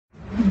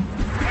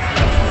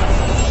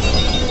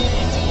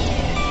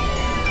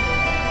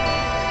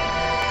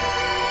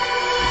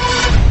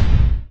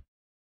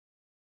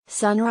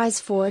Sunrise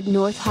Ford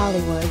North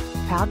Hollywood,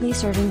 proudly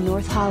serving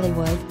North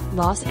Hollywood,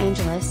 Los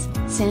Angeles,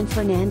 San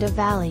Fernando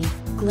Valley,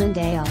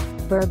 Glendale,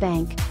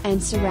 Burbank,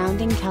 and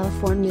surrounding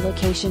California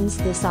locations.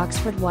 This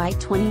Oxford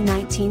White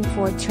 2019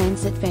 Ford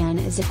Transit van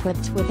is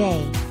equipped with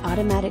a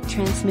automatic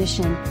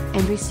transmission,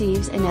 and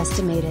receives an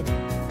estimated.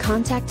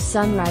 Contact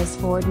Sunrise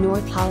Ford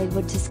North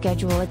Hollywood to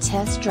schedule a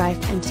test drive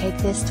and take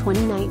this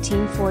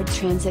 2019 Ford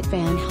Transit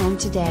van home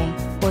today,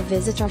 or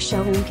visit our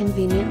showroom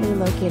conveniently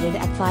located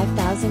at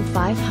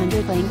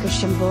 5500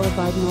 Lankershim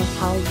Blvd, North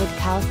Hollywood,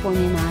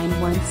 California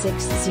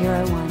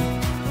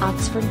 91601.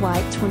 Oxford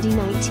White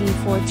 2019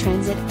 Ford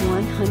Transit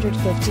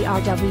 150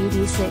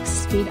 RWD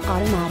 6-speed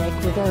automatic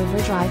with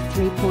Overdrive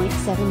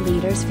 3.7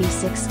 liters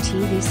V6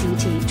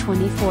 Ti-VCT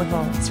 24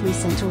 volts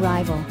recent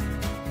arrival.